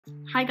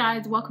Hi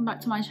guys, welcome back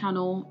to my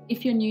channel.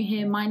 If you're new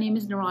here, my name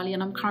is Nirali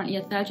and I'm currently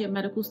a third year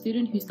medical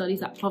student who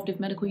studies at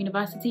Plovdiv Medical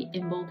University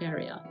in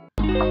Bulgaria.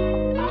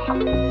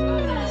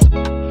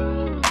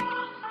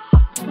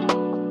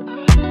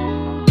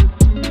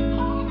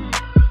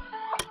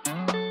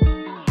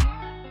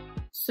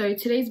 So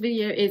today's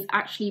video is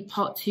actually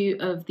part 2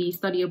 of the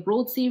Study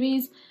Abroad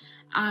series,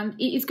 and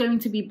it is going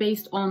to be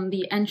based on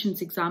the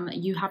entrance exam that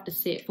you have to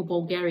sit for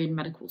Bulgarian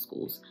medical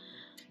schools.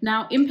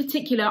 Now, in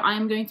particular, I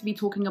am going to be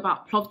talking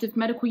about Plovdiv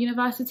Medical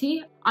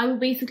University. I will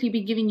basically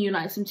be giving you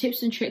some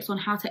tips and tricks on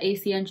how to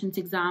ace the entrance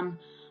exam,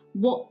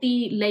 what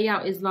the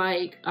layout is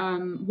like,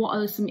 what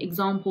are some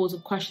examples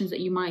of questions that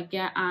you might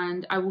get,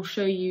 and I will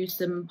show you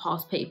some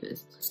past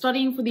papers.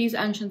 Studying for these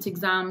entrance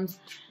exams,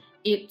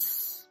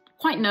 it's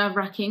quite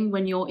nerve-wracking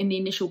when you're in the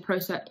initial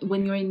process,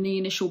 when you're in the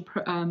initial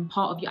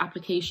part of your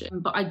application.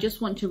 But I just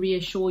want to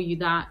reassure you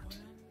that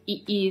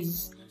it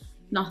is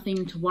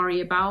nothing to worry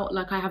about.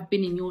 Like, I have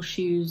been in your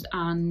shoes,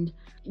 and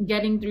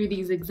getting through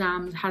these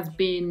exams has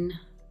been,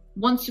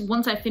 once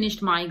I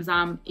finished my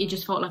exam, it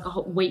just felt like a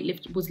hot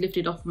weight was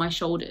lifted off my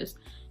shoulders.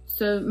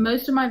 So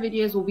most of my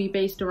videos will be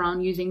based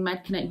around using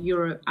Medconenct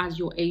Europe as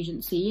your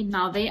agency.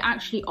 Now, they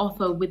actually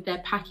offer with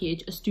their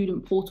package a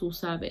student portal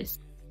service.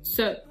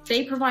 So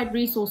they provide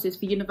resources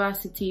for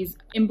universities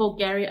in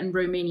Bulgaria and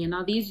Romania.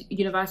 Now, these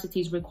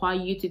universities require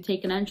you to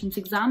take an entrance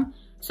exam.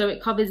 So it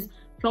covers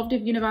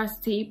Plovdiv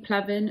University,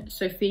 Pleven,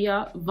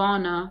 Sofia,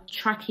 Varna,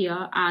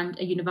 Trakia, and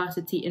a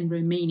university in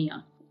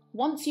Romania.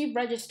 Once you've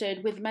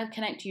registered with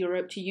Medconenct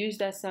Europe to use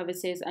their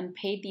services and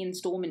paid the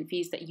installment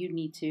fees that you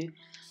need to,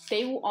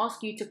 they will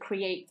ask you to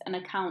create an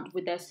account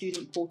with their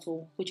student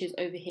portal, which is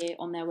over here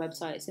on their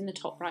website. It's in the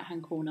top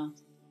right-hand corner.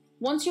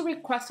 Once your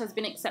request has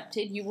been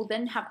accepted, you will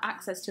then have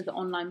access to the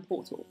online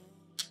portal.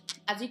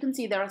 As you can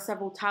see, there are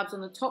several tabs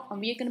on the top,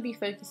 and we are going to be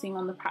focusing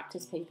on the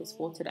practice papers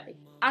for today.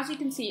 As you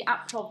can see,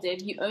 at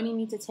Plovdiv, you only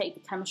need to take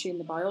the chemistry and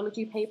the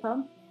biology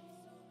paper.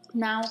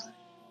 Now,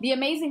 the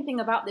amazing thing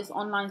about this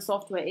online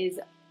software is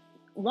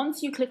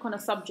once you click on a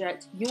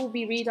subject, you will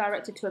be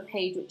redirected to a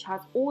page which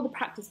has all the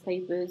practice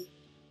papers,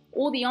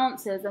 all the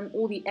answers, and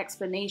all the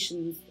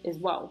explanations as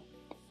well.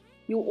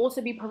 You'll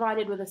also be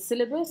provided with a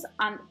syllabus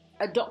and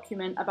a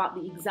document about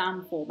the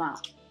exam format.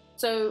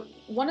 So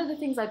one of the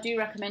things I do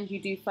recommend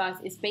you do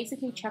first is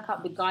basically check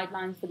out the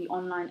guidelines for the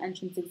online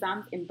entrance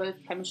exams in both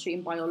chemistry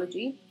and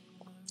biology.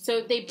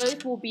 So they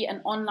both will be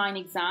an online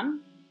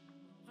exam,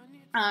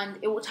 and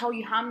it will tell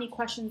you how many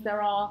questions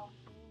there are,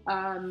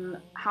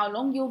 how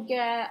long you'll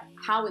get,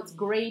 how it's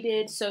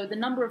graded. So the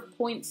number of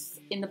points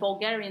in the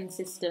Bulgarian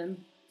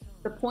system,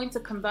 the points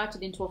are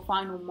converted into a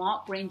final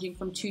mark ranging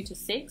from 2 to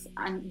 6,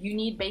 and you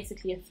need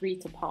basically a 3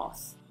 to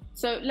pass.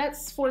 So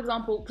let's, for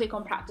example, click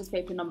on practice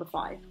paper number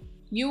 5.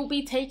 You will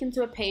be taken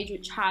to a page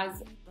which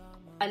has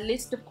a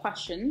list of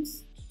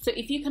questions. So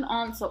if you can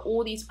answer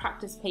all these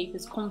practice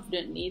papers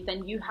confidently,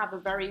 then you have a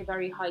very,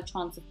 very high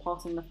chance of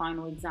passing the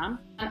final exam.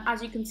 And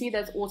as you can see,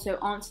 there's also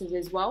answers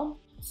as well.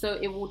 So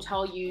it will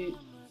tell you,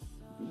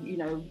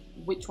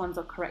 which ones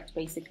are correct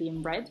basically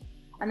in red.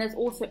 And there's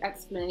also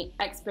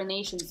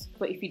explanations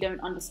for if you don't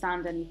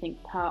understand anything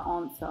per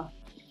answer.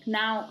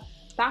 Now,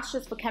 that's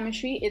just for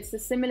chemistry. It's a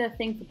similar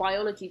thing for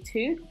biology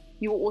too.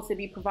 You will also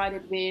be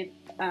provided with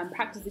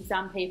practice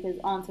exam papers,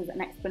 answers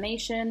and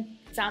explanation,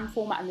 exam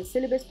format and the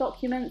syllabus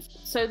documents.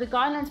 So the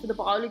guidelines for the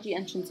biology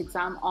entrance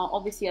exam are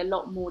obviously a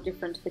lot more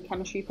different to the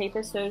chemistry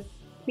paper. So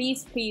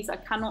please, I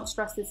cannot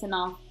stress this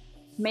enough.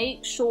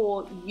 Make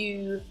sure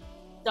you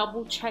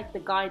double check the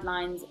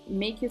guidelines,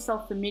 make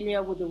yourself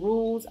familiar with the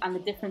rules and the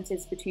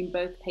differences between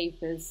both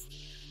papers.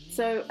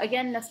 So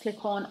again, let's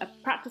click on a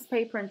practice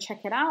paper and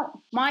check it out.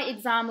 My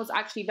exam was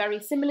actually very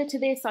similar to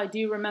this. I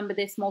do remember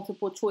this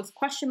multiple choice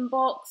question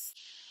box.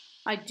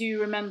 I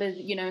do remember,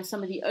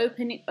 some of the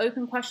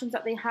open questions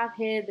that they have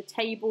here, the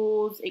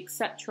tables,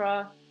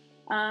 etc.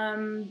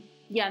 And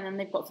then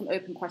they've got some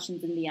open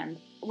questions in the end.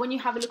 When you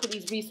have a look at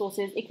these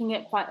resources, it can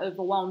get quite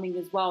overwhelming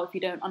as well if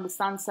you don't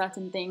understand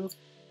certain things.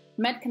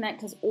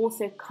 Medconenct has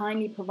also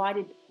kindly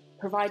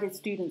provided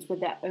students with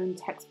their own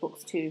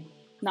textbooks too.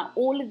 Now,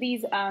 all of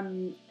these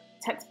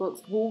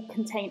textbooks will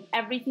contain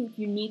everything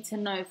you need to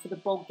know for the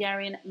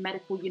Bulgarian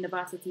Medical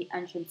University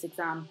entrance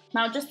exam.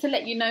 Now, just to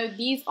let you know,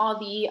 these are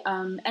the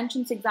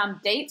entrance exam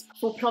dates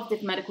for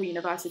Plovdiv Medical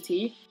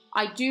University.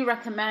 I do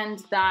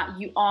recommend that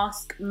you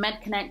ask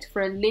Medconenct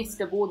for a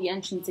list of all the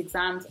entrance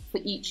exams for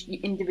each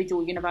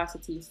individual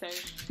university. So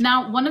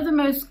now, one of the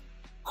most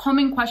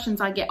common questions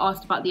I get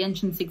asked about the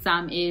entrance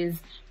exam is,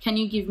 can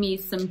you give me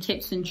some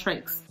tips and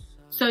tricks?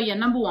 So yeah,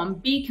 number 1,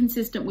 be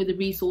consistent with the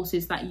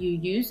resources that you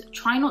use.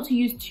 Try not to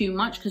use too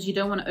much because you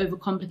don't want to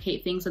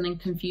overcomplicate things and then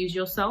confuse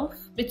yourself.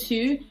 Number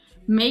 2,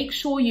 make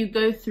sure you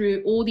go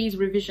through all these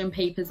revision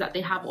papers that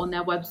they have on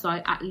their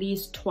website at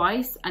least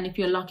twice, and if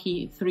you're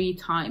lucky, 3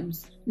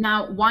 times.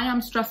 Now, why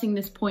I'm stressing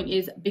this point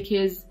is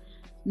because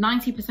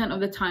 90% of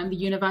the time, the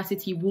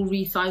university will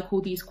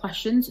recycle these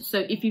questions.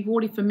 So if you've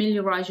already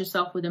familiarized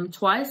yourself with them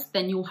twice,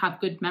 then you'll have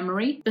good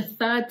memory. The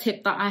third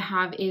tip that I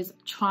have is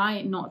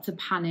try not to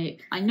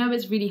panic. I know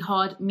it's really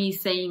hard, me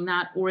saying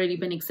that, already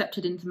been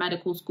accepted into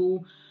medical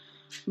school.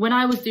 When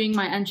I was doing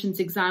my entrance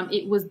exam,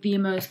 it was the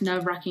most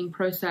nerve-wracking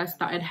process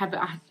that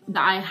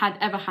I had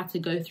ever had to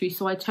go through.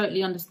 So I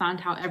totally understand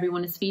how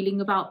everyone is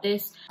feeling about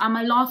this. And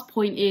my last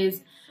point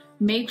is,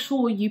 make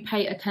sure you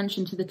pay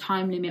attention to the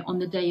time limit on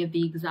the day of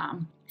the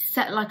exam.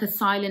 Set like a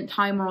silent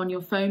timer on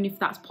your phone if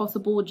that's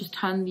possible. Just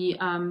turn the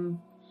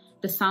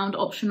sound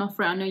option off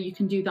for it. I know you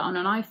can do that on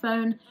an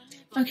iPhone.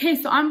 Okay,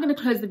 so I'm going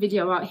to close the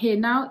video out here.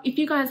 Now, if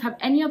you guys have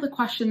any other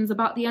questions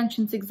about the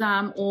entrance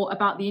exam or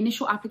about the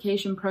initial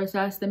application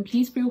process, then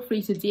please feel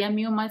free to DM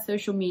me on my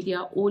social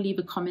media or leave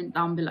a comment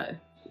down below.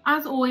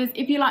 As always,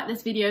 if you like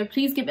this video,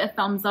 please give it a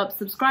thumbs up,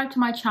 subscribe to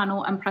my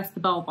channel and press the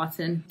bell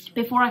button.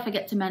 Before I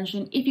forget to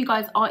mention, if you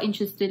guys are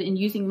interested in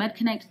using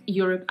Medconenct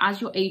Europe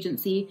as your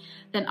agency,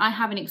 then I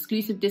have an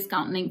exclusive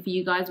discount link for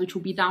you guys, which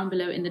will be down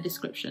below in the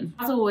description.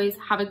 As always,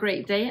 have a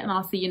great day and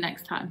I'll see you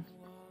next time.